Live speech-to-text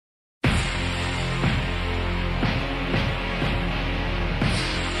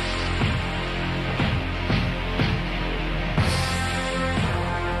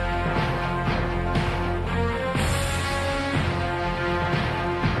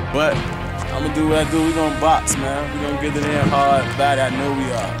But I'm gonna do what I do. We gonna box, man. We gonna get it in hard, bad. I know we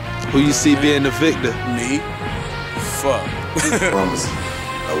are. Who you see being the victor? Me. Fuck. I promise you,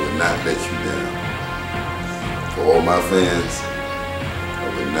 I will not let you down. For all my fans, I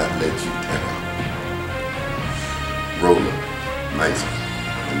will not let you down. Rolla, nice,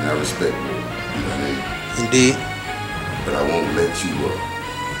 and I respect Rolla. You know what I mean? Indeed. But I won't let you up.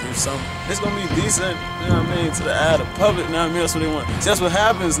 Do something. It's gonna be decent, you know what I mean, to the eye of the public, you know what I mean? That's what they want. See, that's what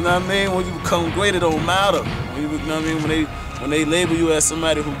happens, you know what I mean? When you become great, it don't matter. When you know what I mean? When they label you as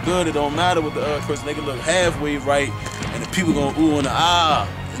somebody who good, it don't matter what the other person. They can look halfway right, and the people gonna ooh and ah,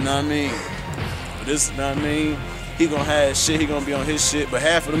 you know what I mean? But this, you know what I mean? He gonna have his shit, he gonna be on his shit, but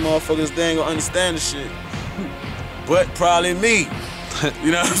half of the motherfuckers, they ain't gonna understand the shit. But probably me.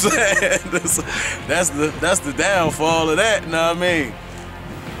 You know what I'm saying? That's the downfall of that, you know what I mean?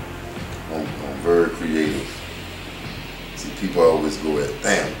 I'm very creative. See, people always go at,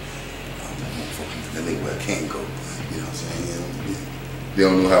 damn, that ain't where I can't go. You know what I'm saying? They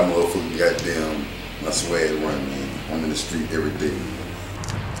don't know how motherfucking goddamn my swag run, man. I'm in the street every day. You know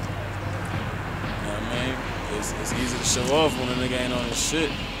what I mean? It's easy to show off when a nigga ain't on his shit. You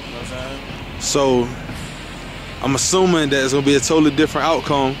know what I'm saying? So, I'm assuming that it's gonna be a totally different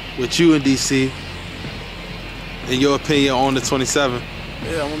outcome with you and DECE, in your opinion, on the 27th.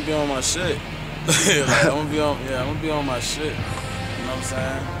 Yeah, I'm gonna be on my shit. Like, I'm gonna be on my shit. You know what I'm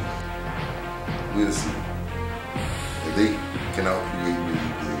saying? We'll see. If they can out-create me,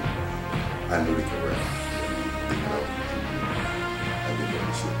 then I know they can rap. They can out-create me. I've been doing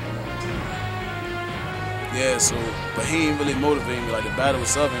this shit for a long time. Yeah, so, but he ain't really motivating me. Like, the battle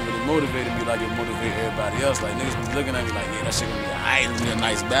itself ain't really motivating me like it motivated everybody else. Like, niggas be looking at me like, yeah, that shit gonna be alright, it'll be a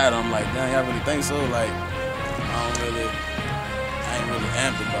nice battle. I'm like, damn, y'all really think so? Like, I ain't really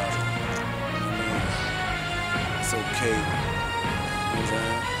amped about it. You know what I mean? It's okay. You know what I'm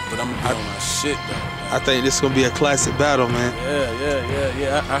saying? But I'm gonna be on my shit, though. Man. I think this is gonna be a classic battle, man.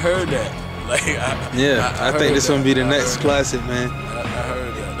 Yeah. I heard that. Like, I think this is gonna be the next classic, man. I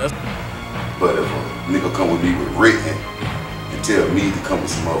heard that. But if a nigga come with me with written and tell me to come with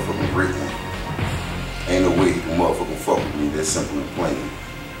some motherfucking written, ain't no way he can motherfucking fuck with me. That's simple and plain. You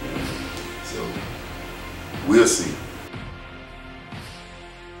know? So, we'll see.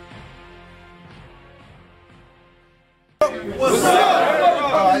 What's up?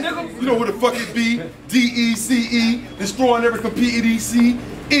 You know who the fuck it be? DECE, destroying every competing EC.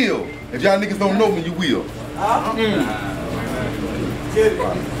 Ill. If y'all niggas don't know me, you will. Get it.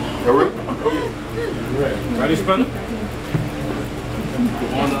 Ready, Spinner?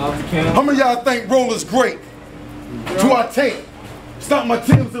 How many of y'all think Rolla's great? To I take, stop my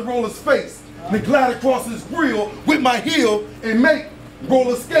Tim's in Rolla's face, then glide across his grill with my heel and make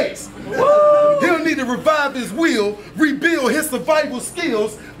Rolla skates. He'll need to revive his will, rebuild his survival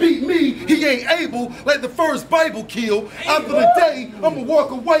skills. Beat me, he ain't able, like the first Bible kill. After the day, I'ma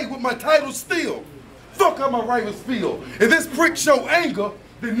walk away with my title still. Fuck how my rivals feel. If this prick show anger,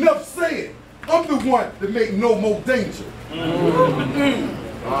 then enough said. I'm the one that make no more danger.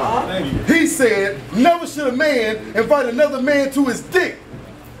 He said, never should a man invite another man to his dick.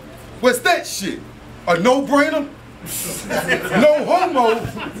 What's that shit? A no-brainer? No homo.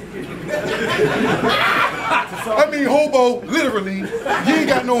 I mean hobo, literally. You ain't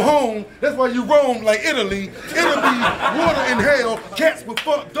got no home. That's why you roam like Italy. It'll be water in hell. Cats with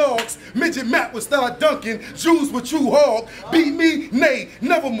fuck dogs. Midget Matt would start dunking. Jews would chew hog. Beat me? Nay,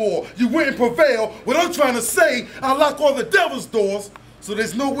 nevermore. You wouldn't prevail. What I'm trying to say, I lock all the devil's doors, so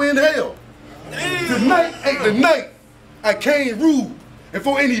there's no way in hell. Tonight ain't the night. I came rude. And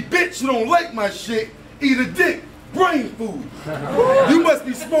for any bitch who don't like my shit, eat a dick. Brain food. You must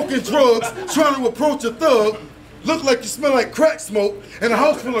be smoking drugs, trying to approach a thug. Look like you smell like crack smoke in a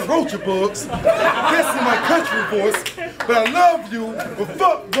house full of roach bugs. That's in my country voice. But I love you, but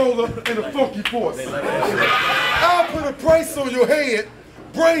fuck Rolla and the funky force. I'll put a price on your head.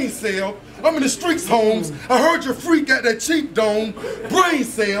 Brain cell. I'm in the streets, Holmes. I heard your freak got that cheap dome. Brain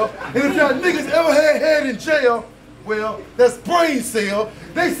cell. And if y'all niggas ever had head in jail, well, that's brain cell.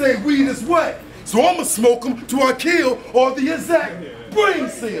 They say weed is wet. So I'ma smoke them till I kill all the exact brain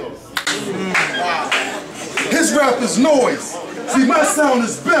cells. His rap is noise. See, my sound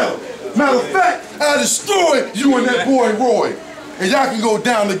is better. Matter of fact, I destroy you and that boy Roy. And y'all can go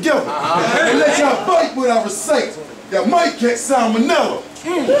down together. And let y'all fight what I recite. Y'all might catch salmonella.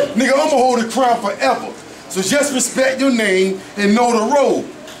 Nigga, I'ma hold the crown forever. So just respect your name and know the road.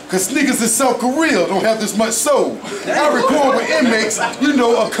 Cause niggas in South Korea don't have this much soul. I record with inmates, you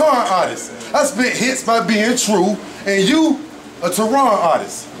know, a con artist. I spit hits by being true, and you, a Tehran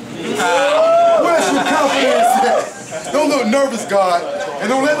artist. Where's your confidence at? Don't look nervous, God. And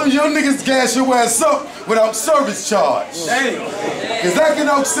don't let them young niggas gas your ass up without service charge. Cause I can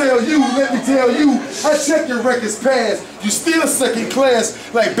outsell you, let me tell you, I check your records past. You still second class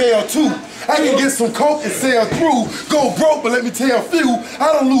like Bell 2. I can get some coke and sail through. Go broke, but let me tell few,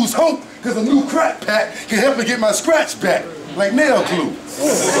 I don't lose hope, cause a new crack pack can help me get my scratch back. Like nail glue.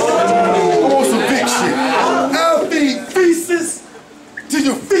 I'm on some big shit. I'll feed feces to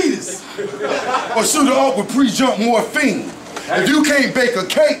your fetus. Or shoot it off with pre-jump morphine. If you can't bake a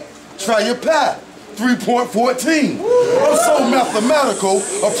cake, try your pie. 3.14. I'm so mathematical,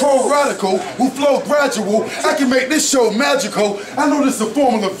 a pro radical who flow gradual. I can make this show magical. I know this is a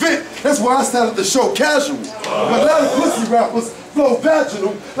formal event. That's why I started the show casual. But a lot of pussy rappers flow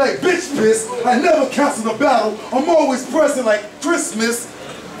vaginal like bitch piss. I never cancel a battle. I'm always present like Christmas.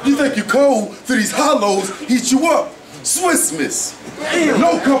 You think you cold for these hollows, heat you up. Swiss Miss.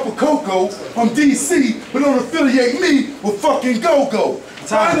 No cup of cocoa. I'm DC, but don't affiliate me with fucking go-go.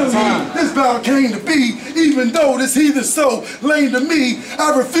 Finally, this battle came to be, even though this heathen so lame to me,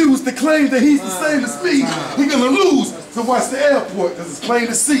 I refuse to claim that he's the same as me. He's gonna lose, so watch the airport, cause it's plain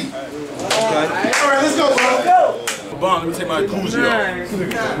to see. Alright, let's go, bro. Let me take my koozie off.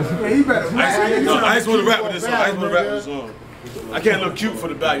 I just want to rap with this song. I can't look cute for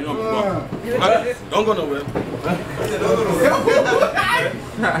the back, you know what I'm saying? Don't go nowhere.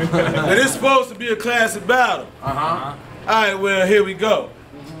 It is supposed to be a classic battle. Alright, well, here we go.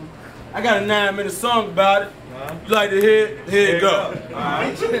 I got a 9-minute song about it. You like to hear it? Here it go.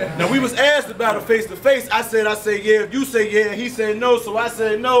 Now, we was asked about it face to face. I said yeah. If you say yeah, he said no, so I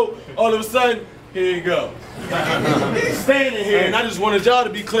said no. All of a sudden, here you go. Standing here, and I just wanted y'all to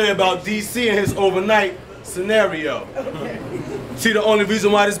be clear about DC and his overnight scenario. See, the only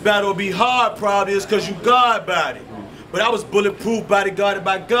reason why this battle will be hard probably is because you God body. But I was bulletproof bodyguarded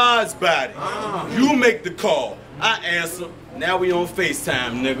by God's body. You make the call. I answer. Now we on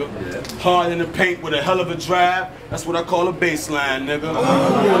FaceTime, nigga. Hard in the paint with a hell of a drive. That's what I call a baseline, nigga.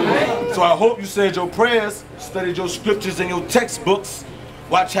 So I hope you said your prayers, studied your scriptures and your textbooks.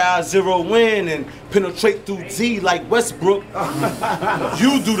 Watch how I zero in and penetrate through Z like Westbrook.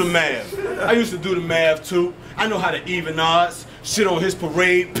 You do the math. I used to do the math too. I know how to even odds. Shit on his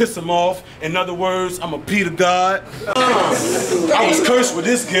parade, piss him off. In other words, I'm a Peter God. I was cursed with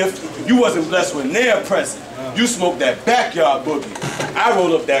this gift. You wasn't blessed with near present. You smoked that backyard boogie. I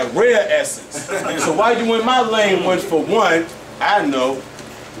roll up that rare essence. So while you in my lane went for one, I know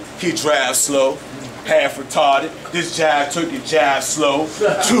he drives slow, half retarded. This jive turkey jive slow.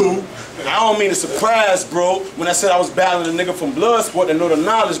 2, I don't mean to surprise, bro, when I said I was battling a nigga from Bloodsport to know the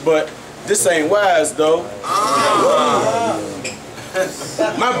knowledge, but this ain't wise, though.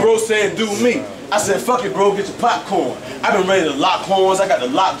 My bro said, do me. I said, fuck it, bro, get your popcorn. I've been ready to lock horns. I got the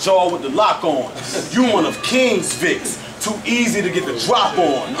lock jaw with the lock on. You one of King's Vicks. Too easy to get the drop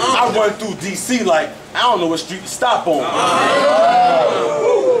on. I run through DC like, I don't know what street to stop on.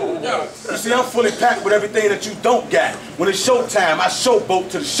 You see, I'm fully packed with everything that you don't got. When it's showtime, I showboat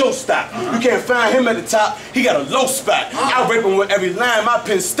to the show stop. You can't find him at the top, he got a low spot. I rape him with every line, my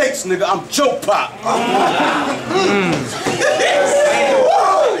pen stakes, nigga, I'm Joe Pop.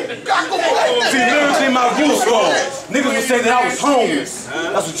 See, lyrically my roots go. Niggas would say that I was homeless.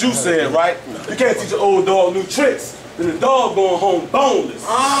 That's what you said, right? You can't teach an old dog new tricks. Then the dog going home boneless.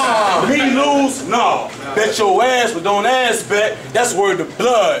 Me lose? No. Bet your ass, but don't ass bet. That's word to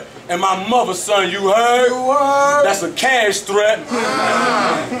blood. And my mother, son, you heard? That's a cash threat.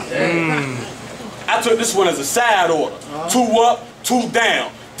 I took this one as a side order. 2 up, 2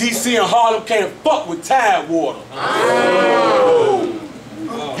 down. DC and Harlem can't fuck with Tide Water.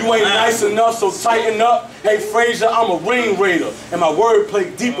 You ain't nice enough, so tighten up. Hey, Frazier, I'm a ring raider, and my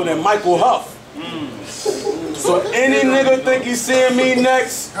wordplay deeper than Michael Huff. So any nigga think he's seeing me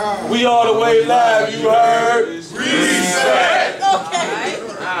next, we all the way live, you heard? Reset. Okay.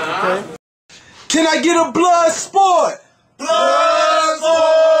 Can I get a blood sport? Blood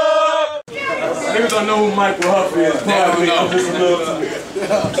sport! Niggas don't know who Michael Huff is. I'm just a little too.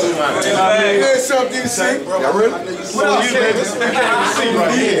 Here's something to say. Y'all ready? What else,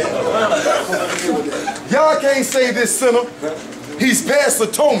 y'all can't say this sinner. He's past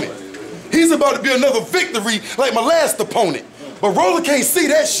atonement. He's about to be another victory like my last opponent. But Rolla can't see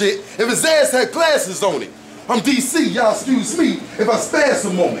that shit if his ass had glasses on it. I'm DC, y'all excuse me if I spaz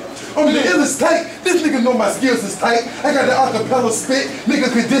a moment. I'm the illest tight. This nigga know my skills is tight. I got the acapella spit.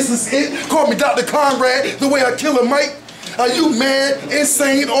 Nigga could distance it. Call me Dr. Conrad the way I kill a Mike. Are you mad,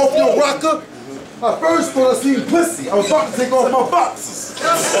 insane, off your rocker? I first thought I seen pussy. I was about to take off my boxes.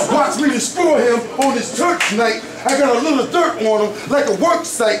 Watch me destroy him on this church night. I got a little dirt on him like a work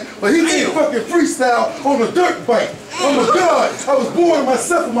site, but he can't fucking freestyle on a dirt bike. Oh my God, I was born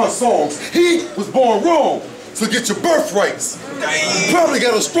myself in my songs. He was born wrong. So get your birthrights. You probably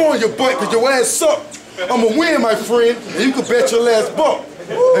got a straw in your butt because your ass sucked. I'ma win, my friend, and you can bet your last buck.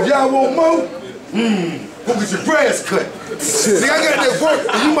 If y'all want more, go get your grass cut. See, I got that work,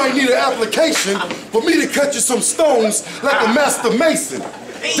 and you might need an application for me to cut you some stones like a master mason.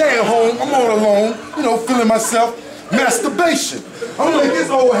 Damn, home, I'm all alone, you know, feeling myself. Masturbation. I'm gonna make this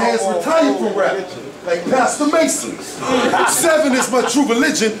old ass retire from rap. Like Pastor Mason. 7 is my true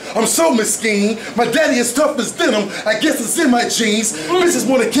religion. I'm so mesquite. My daddy is tough as denim. I guess it's in my genes. Bitches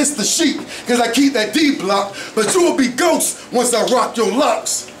wanna kiss the sheep, cause I keep that D block. But you will be ghost once I rock your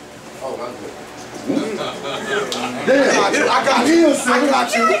locks. Damn, I got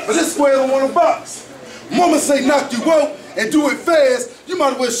you. But this square don't want a box. Mama say knock you out and do it fast. You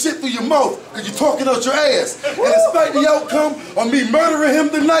might as well shit through your mouth cause you're talking out your ass. And despite the outcome of me murdering him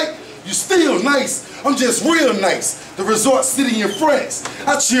tonight, you still nice. I'm just real nice. The resort city in France.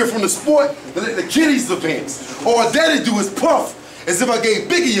 I cheer from the sport to let the kiddies advance. All daddy do is puff as if I gave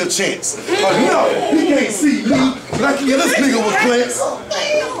Biggie a chance. No, he can't see me, but I can get this nigga with plants.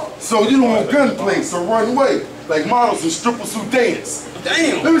 So you don't want gunplay, so run away. Like models and strippers who dance.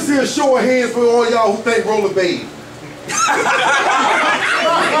 Damn. Let me see a show of hands for all y'all who think Rolla Batlle.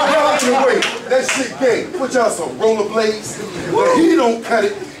 Y'all can wait. That shit gay. Put y'all some rollerblades. But he don't cut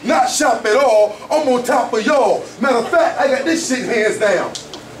it. Not shop at all. I'm on top of y'all. Matter of fact, I got this shit hands down.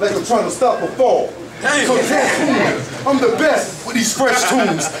 Like I'm trying to stop a fall. So I'm the best with these fresh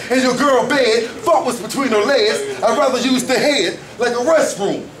tunes. And your girl bed, fuck what's between her legs. I'd rather use the head like a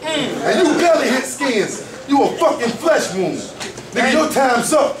restroom. And you belly hit skins. You a fucking flesh wound. Nigga, your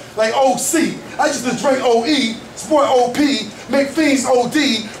time's up like OC. I used to drink OE, sport OP, make fiends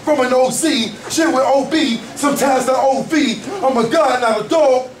OD from an OZ, shit with OB, sometimes I OV. I'm a god, not a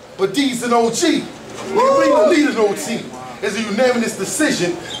dog, but D's an OG. Nigga, we don't need an OT. It's a unanimous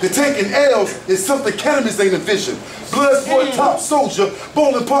decision that taking L's is something cannabis ain't envisioned. Bloodsport top soldier,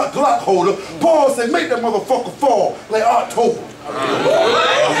 bowling pot Glock holder, pause and make that motherfucker fall like October.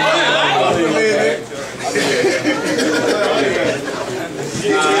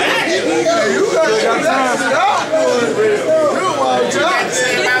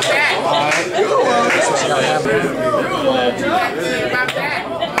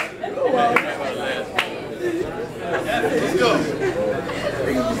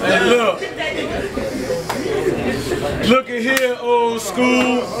 Hey, look at here, old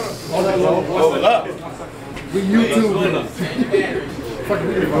school. Hold up. We YouTube.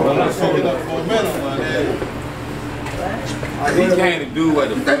 He came to do what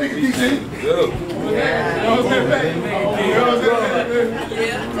the fuck he came to do.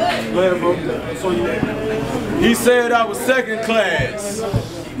 He said I was second class.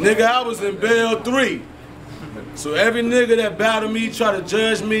 Nigga, I was in Bell 3. So every nigga that battle me, try to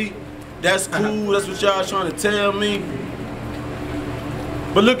judge me, that's cool, that's what y'all trying to tell me.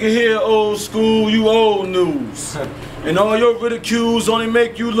 But look at here, old school, you old news. And all your ridicules only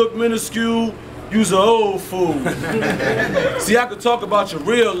make you look minuscule. You's an old fool. See, I could talk about your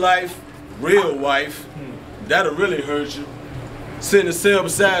real life, real wife. That'll really hurt you. Sit in a cell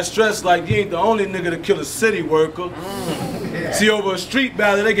beside stress like you ain't the only nigga to kill a city worker. See, over a street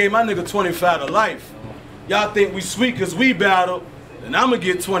battle, they gave my nigga 25 to life. Y'all think we sweet cause we battle, and I'ma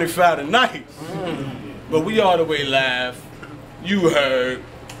get 25 tonight. But we all the way live. You heard.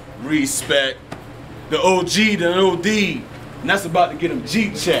 Respect. The OG, the OD. And that's about to get him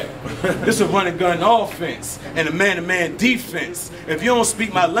G-checked. This a running gun offense and a man-to-man defense. If you don't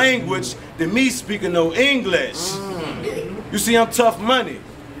speak my language, then me speaking no English. You see, I'm tough money.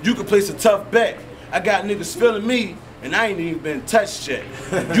 You can place a tough bet. I got niggas feeling me, and I ain't even been touched yet.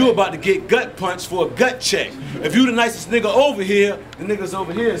 You about to get gut punched for a gut check. If you the nicest nigga over here, the niggas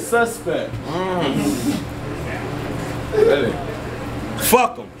over here is suspect. Really?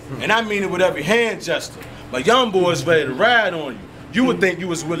 Fuck them. And I mean it with every hand gesture. My young boys ready to ride on you. You would think you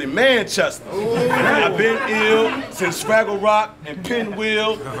was Willie Manchester. I've been ill since Fraggle Rock and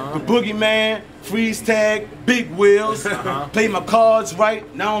Pinwheel, the Boogeyman, Freeze Tag, Big Wheels. Play my cards right,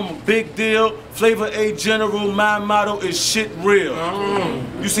 now I'm a big deal. Flavor A General, my motto is shit real.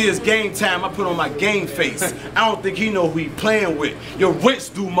 You see, it's game time, I put on my game face. I don't think he know who he playing with. Your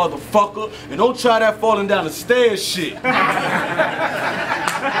rich do, motherfucker. And don't try that falling down the stairs shit.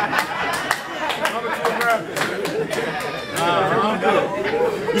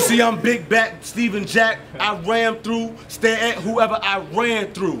 You see, I'm big back, Steven Jack. I ran through, stare at whoever I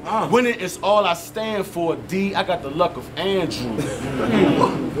ran through. Winning is all I stand for, D. I got the luck of Andrew.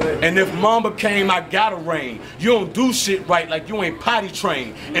 And if mama came, I gotta reign. You don't do shit right like you ain't potty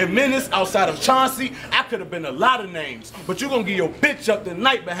trained. And Menace, outside of Chauncey, I could have been a lot of names. But you gonna get your bitch up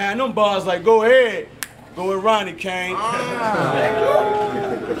tonight behind them bars like, go ahead. Go with Ronnie, Kane.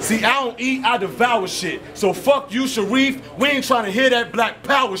 See, I don't eat, I devour shit. So fuck you, Sharif. We ain't trying to hear that black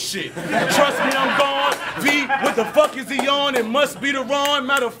power shit. Trust me, I'm gone. V, what the fuck is he on? It must be the wrong.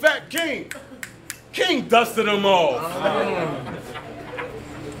 Matter of fact, King dusted them off.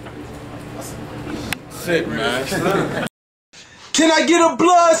 Sick, man. Can I get a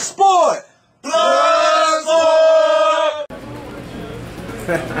blood sport? Blood sport!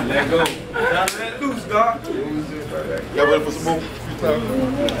 Let go. Let loose, dog. Y'all ready for some more?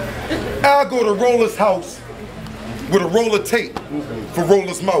 I'll go to Rolla's house with a roller tape for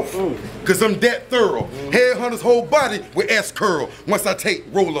Rolla's mouth. Cause I'm that thorough. Headhunter's whole body with S curl once I take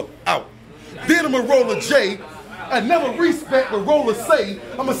Rolla out. Then I'm a Roller J. I never respect what Rolla say.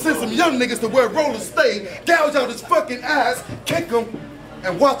 I'ma send some young niggas to where Rolla stay, gouge out his fucking eyes, kick him,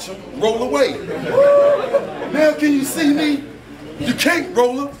 and watch him roll away. Now can you see me? You can't,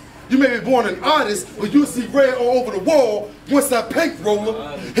 Rolla. You may be born an artist, but you'll see red all over the wall once I paint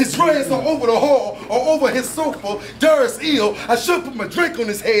Rolla. His dreads are over the hall or over his sofa. Darius ill. I should put my drink on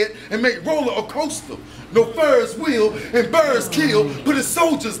his head and make Rolla a coaster. No Ferris wheel and birds kill. Put his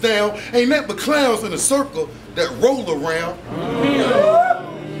soldiers down. Ain't that but clowns in a circle that roll around.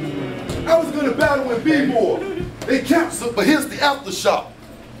 I was gonna battle with B-More. They canceled, but here's the aftershock.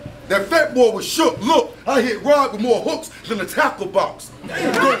 That fat boy was shook. Look, I hit Rod with more hooks than a tackle box.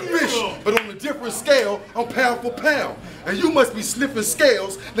 Good fish, but on a different scale, I'm pound for pound. And you must be sniffing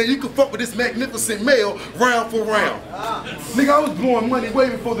scales, then you can fuck with this magnificent male round for round. Nigga, I was blowing money way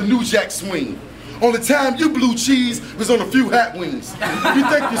before the New Jack swing. Only time you blew cheese was on a few hat wings. You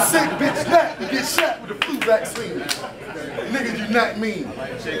think you're sick, bitch, not to get shot with a flu vaccine. Nigga, you not mean.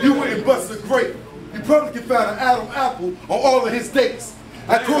 You wouldn't bust a grape. You probably can find an Adam apple on all of his dates.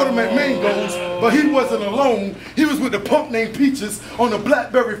 I caught him at Mango's, but he wasn't alone. He was with the pump named Peaches on a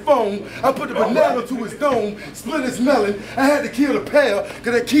BlackBerry phone. I put the banana to his dome, split his melon. I had to kill the pair,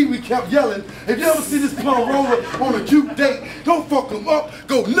 cause that Kiwi kept yelling. If you ever see this plum roller on a cute date, don't fuck him up.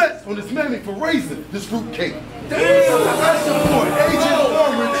 Go nuts on this mammy for raising this fruitcake. I support Agent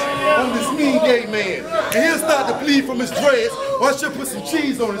Orange on this mean gay man. And he'll start to bleed from his dreads, or I should put some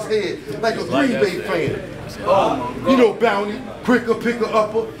cheese on his head, like a Green Bay fan. You know Bounty, quicker, picker,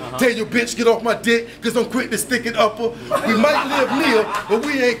 upper. Tell your bitch get off my dick, cause I'm quick to stick it upper. We might live near, but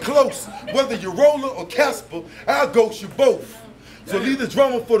we ain't close. Whether you're Rolla or Casper, I'll ghost you both. So leave the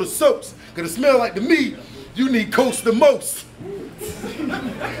drama for the soaps, cause it smell like to me, you need Coast the most.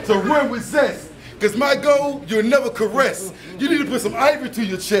 So run with zest, cause my goal, you'll never caress. You need to put some ivory to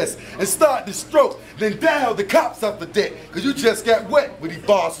your chest and start the stroke, then dial the cops off the deck, cause you just got wet with these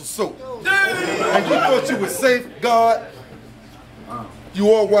bars of soap. And you thought you were safe, God? You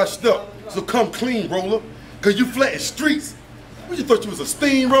all washed up, so come clean, Rolla, cause you flatting streets. What, you thought you was a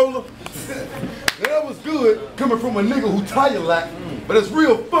steamroller? That was good coming from a nigga who tire lack, but it's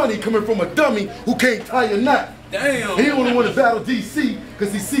real funny coming from a dummy who can't tie a knot. Damn. He only want to battle DC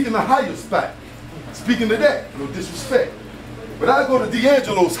because he's seeking a higher spot. Speaking of that, no disrespect, but I go to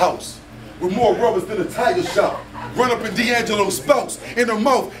D'Angelo's house with more rubbers than a tire shop. Run up in D'Angelo's spouse in her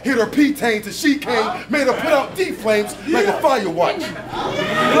mouth, hit her P-Tane till she came, made her put out D-flames like a fire watch.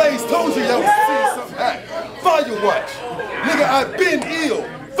 Blaze told you y'all was seeing something happen. Fire watch. Nigga, I've been ill.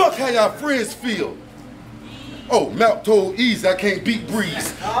 Fuck how y'all friends feel. Oh, Mount told Easy I can't beat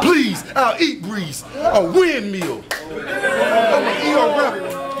Breeze. Please, I'll eat Breeze. A windmill. I'm an ER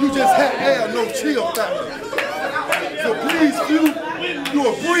rapper. You just had air, no chill factor. So please, you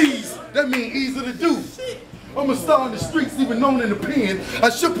a breeze. That mean easy to do. I'm a star in the streets, even known in the pen. I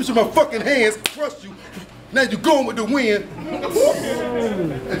should put you in my fucking hands, trust you. Now you're going with the wind.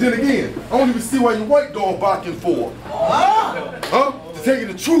 And then again, I don't even see why you white dog barking for. Huh? To tell you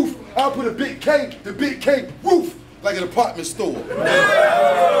the truth, I'll put a big K, the big K roof, like an apartment store.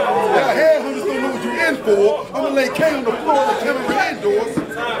 Now headhunters don't know what you're in for. I'm gonna lay K on the floor and tell them we're indoors.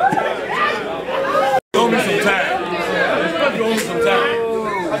 Give me some time. Give me some time.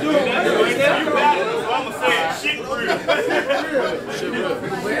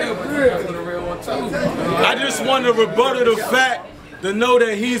 I just want to rebuttal the fact to know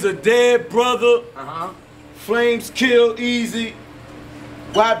that he's a dead brother. Flames kill Easy.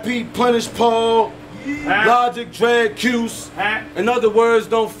 YP punish Paul. Logic drag Cuse. In other words,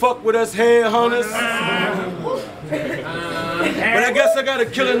 don't fuck with us headhunters. But I guess I gotta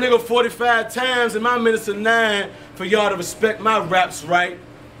kill a nigga 45 times in my minutes of 9 for y'all to respect my raps right.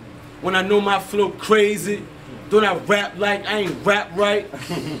 When I know my flow crazy, Don't I rap like I ain't rap right?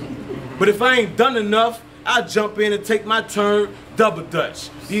 But if I ain't done enough, I jump in and take my turn, double dutch.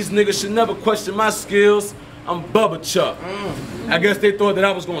 These niggas should never question my skills. I'm Bubba Chuck. I guess they thought that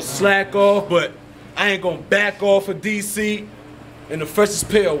I was gonna slack off, but I ain't gonna back off for DC. In the freshest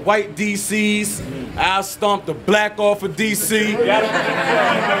pair of white DCs, I'll stomp the black off of DC. You gotta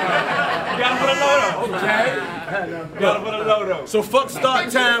put a load up. Okay. Gotta put a load up. So fuck start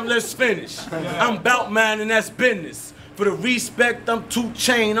time, let's finish. I'm bout mine and that's business. For the respect, I'm 2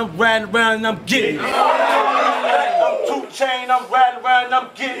 Chain, I'm riding around and I'm getting it. I'm 2 Chain, I'm riding around and I'm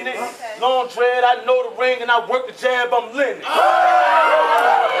getting it. Long dread, I know the ring and I work the jab, I'm linen.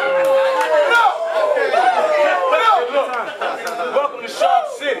 Welcome to Sharp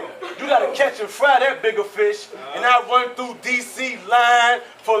City. You gotta catch and fry that bigger fish. And I run through DC line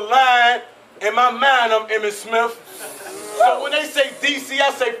for line. In my mind, I'm Emmitt Smith. So when they say DC,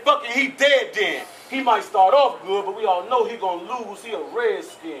 I say fucking he dead then. He might start off good, but we all know he gonna lose. He a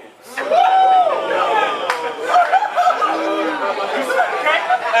redskin.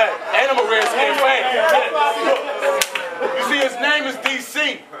 Hey, and I'm a redskin fan. You see, his name is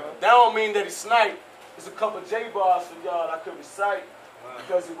DC. That don't mean that he snipe. There's a couple J-bars for y'all I could recite.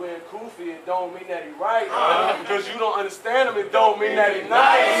 Because he wearing kufi, it don't mean that he right. Because you don't understand him, it don't mean that he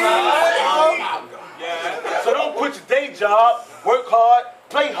nice. So don't quit your day job, work hard,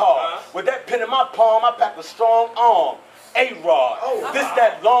 play hard. With that pen in my palm, I pack a strong arm. A-Rod. This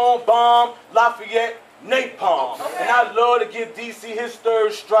that long bomb, Lafayette, napalm. And I love to give DC his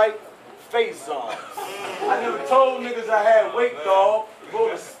third strike, face on. I never told niggas I had weight, dog. Roll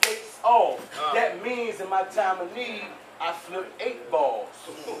the skates off. That means in my time of need, I flip 8 balls.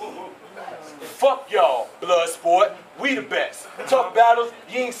 Fuck y'all, blood sport. We the best. Tough battles,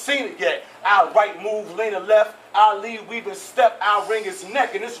 you ain't seen it yet. I'll right move, lean to left. I'll lead, weave and step. I'll wring his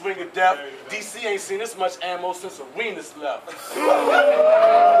neck in this ring of death. DC ain't seen this much ammo since Arenas left. God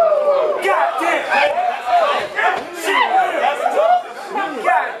damn! That's tough.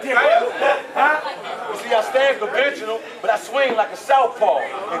 God damn! See, I stand conventional, but I swing like a southpaw.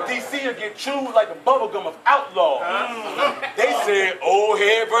 And DC will get chewed like a bubblegum of outlaw. They said old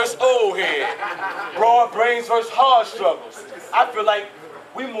head versus old head. Broad brains versus hard struggles. I feel like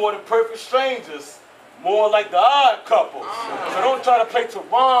we more than perfect strangers. More like the odd couple. So don't try to play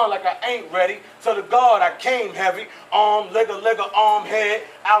Tehran like I ain't ready. Tell the guard I came heavy. Arm, legger, arm, head.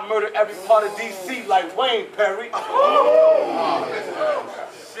 I'll murder every part of DC like Wayne Perry.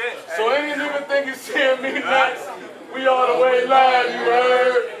 So any nigga think he's seeing me nuts, we all the way live, you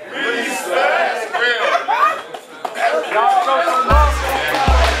heard?